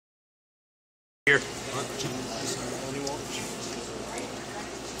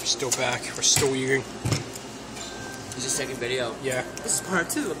still back. We're still eating. Is this second video? Yeah. This is part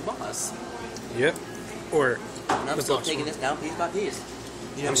 2 of the boss. Yep. Or And I'm the still boss taking one. this down piece by piece.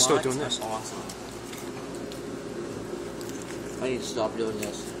 You know I'm still what? doing this. That's awesome. I need to stop doing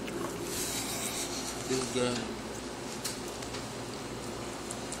this. This is good.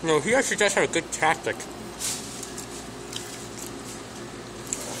 No, he actually does have a good tactic.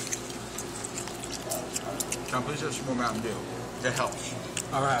 John, please have some more Mountain Dew. That helps.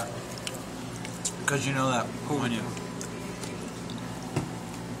 Alright. Because you know that. When you.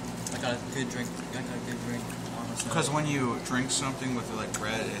 I got a good drink. Honestly. Because when you drink something with like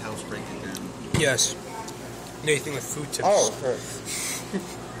bread, it helps break it down. Yes. Anything with food tips. Oh, sure.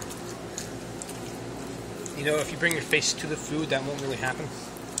 You know, if you bring your face to the food, that won't really happen.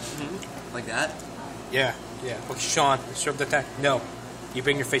 Mm-hmm. Like that? Yeah, yeah. Look, Sean, serve the attack. No. You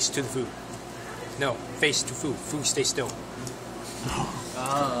bring your face to the food. No. Face to food. Food stay still.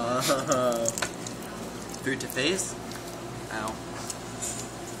 Food to face? Ow.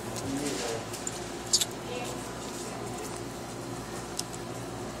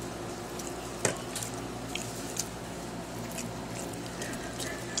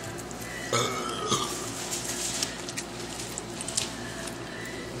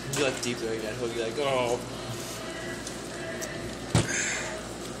 You like deep throwing that hook, you're like, oh.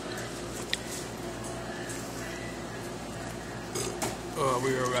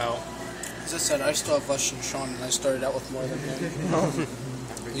 We were out. As I said, I still have less than Sean, and I started out with more than him.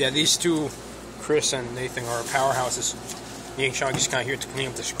 Yeah, these two, Chris and Nathan, are powerhouses. Me and Sean just kind of here to clean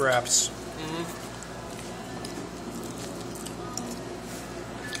up the scraps.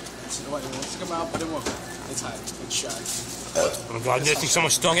 So what, it wants to come out, but it won't. It's hot. It's shy. Oh my god, I think someone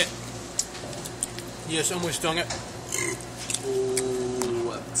stung it. Yeah, someone stung it.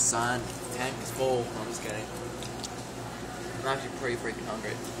 Ooh, son, tank is full. I'm just kidding. I'm actually pretty freaking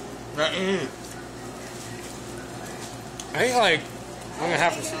hungry. I ate like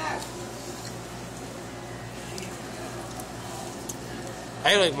 1.5 I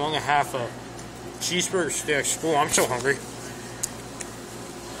ate like 1.5 cheeseburger sticks. Oh, I'm so hungry.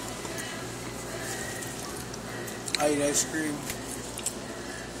 I ate ice cream,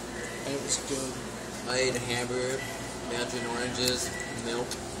 and it was good. I ate a hamburger, mandarin oranges, milk,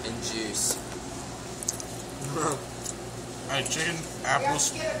 and juice. Alright, chicken,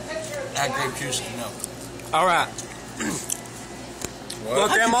 apples, add grape juice and milk. Alright. What?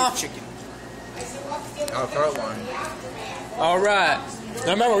 Look, Grandma. Chicken. I'll start one. Alright.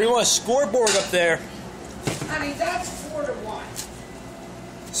 Now remember, we want a scoreboard up there. Honey, that's 4-1.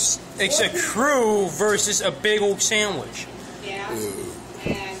 It's a crew versus a big old sandwich. Yeah. And it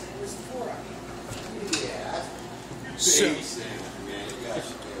was 4 of you. Yeah. So, Big sandwich, man. You guys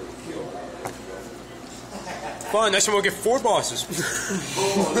should kill fine, next time we'll get 4 bosses.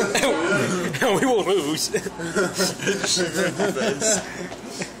 And we will lose.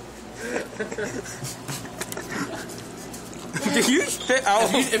 Did you spit out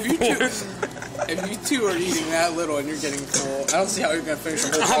If you two are eating that little and you're getting full, I don't see how you're gonna finish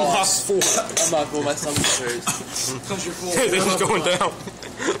the whole I'm not boss. full. I'm not cool, my stomach hurts. Because you're full. This is going down.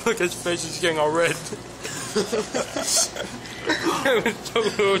 Look, his face is getting all red. It was so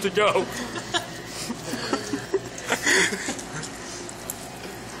low to go.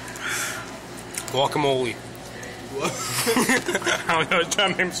 Guacamole. What? I don't know,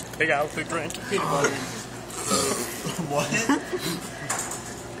 trying to make him spit out the drink. Peanut butter. What?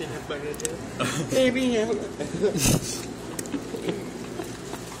 Peanut butter. Baby.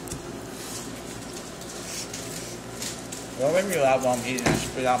 Don't make me laugh while I'm eating. I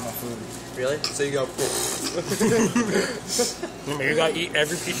spit out my food. Really? So you go, Remember, you gotta eat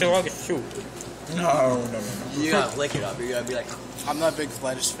every piece of luggage too. No. you gotta lick it up. You're gonna be like, I'm not a big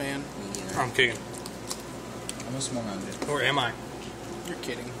lettuce fan. I'm kidding. I'm a small Mountain Dew. Or am I? You're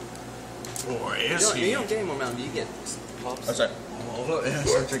kidding. Or you is you don't get any more Mountain Dew, you get Pops. That's right. Oh, yeah,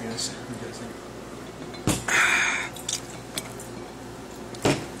 start drinking this.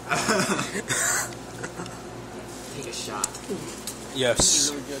 Take a shot. This Yes.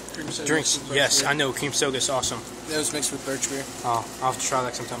 is really good. Cream soda Drinks. mixed with Yes, birch I know. Cream soda is awesome. beer. It was mixed with birch beer. Oh, I'll have to try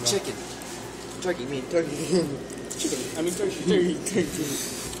that sometime. Though. Chicken. Turkey, turkey. Chicken. I mean turkey.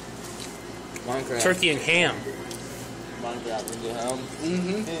 Minecraft. Turkey and ham. Minecraft, we go home.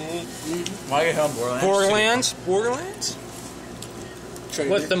 Why get home, Borderlands? Borderlands?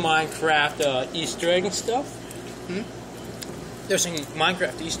 With the Minecraft Easter egg and stuff? There's some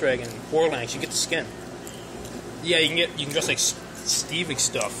Minecraft Easter egg in Borderlands. You get the skin. Yeah, you can dress like Steve and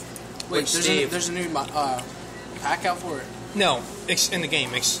stuff. Wait, there's a new pack out for it. No, it's in the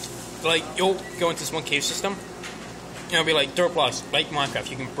game. It's like you'll go into this one cave system, it'll be like Derp blocks, like Minecraft.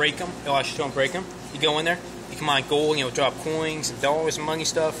 You can break them. It'll actually don't break them. You go in there, you can mine gold, and it'll drop coins and dollars and money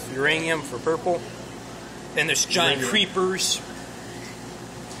stuff, uranium for purple. Then there's giant creepers.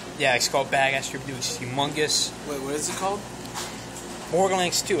 Yeah, it's called badass creeper. It's humongous. Wait, what is it called?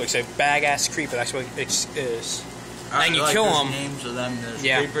 Morglinks too. It's a badass creeper. That's what it is. And you kill them. Names of them. There's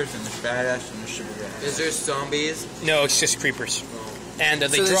Yeah. creepers and there's badass and there's super badass. Is there zombies? No, it's just creepers. And they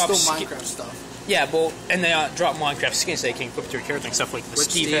So drop there's still skin. Minecraft stuff. Yeah, well, and they drop Minecraft skins. They can equip to your character and stuff like the Which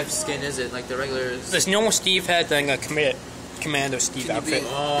Steve Steve head. skin is it? Like the regular? There's normal Steve head, then a Commando Steve Can you be outfit. an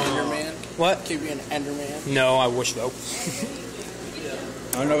Enderman? What? Can you be an Enderman? No, I wish though.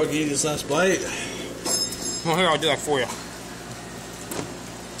 I don't know if I can eat this last bite. Well, here, I'll do that for you.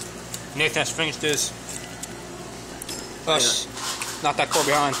 Nathan has finished this. Us, not that far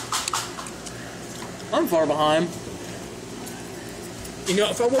behind. I'm far behind. You know,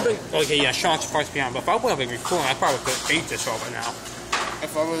 if I would have been... Okay, yeah, Sean's far behind, but if I would have been recording, I probably could have ate this all by now.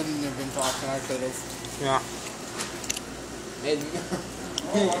 If I wouldn't have been talking, I could have. Yeah.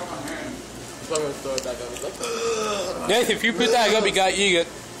 So I'm gonna throw it back up. It's like, Nathan, if you put that up, you gotta eat it.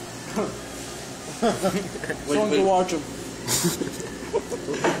 Someone can watch him.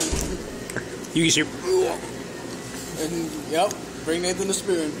 You use your... And, yep, bring Nathan a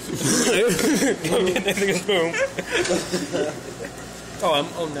spoon. Nathan a spoon. Oh,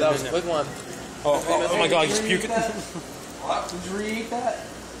 no, that was a quick one. Oh my god, he's puking. What? Did you re-eat that?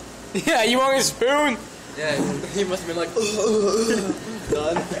 Yeah, you want a spoon? Yeah, he must have been like,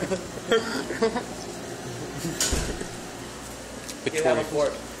 done. You have a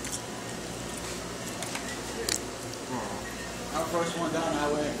fork. Our first one down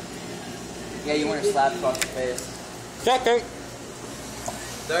that way. Yeah, you want to slap across the face. Second.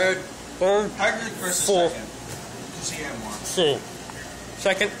 Third. Third. Technically first Four. and second. Because he had more. So,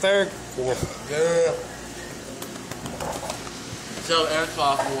 second, third, fourth. Yeah. So,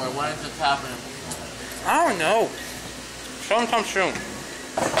 airsoft war, when is this happening? I don't know. Sometime soon.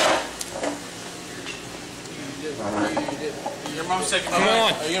 Your mom said, Come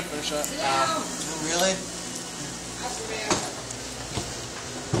on. Are you gonna finish that? Really?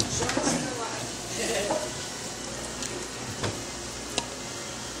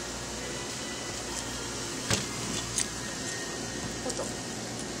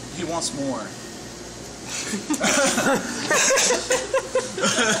 He wants more.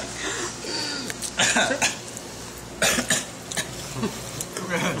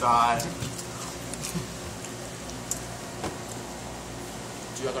 We're gonna die.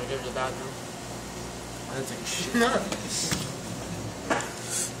 You are gonna go to the bathroom? I didn't take shit.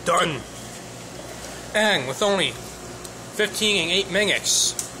 Done. And with only 15 and 8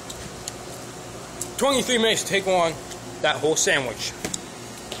 minutes. 23 minutes to take on that whole sandwich.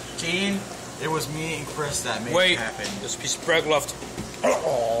 Gene, it was me and Chris that made Wait, it happen. there's a piece of bread left.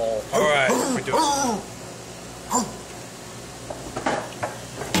 Oh, alright, we do it.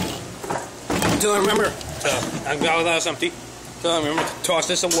 Until I remember, I'm glad that's empty. Until I remember to toss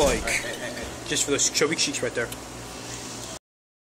this a like. Just for those chubby cheeks right there.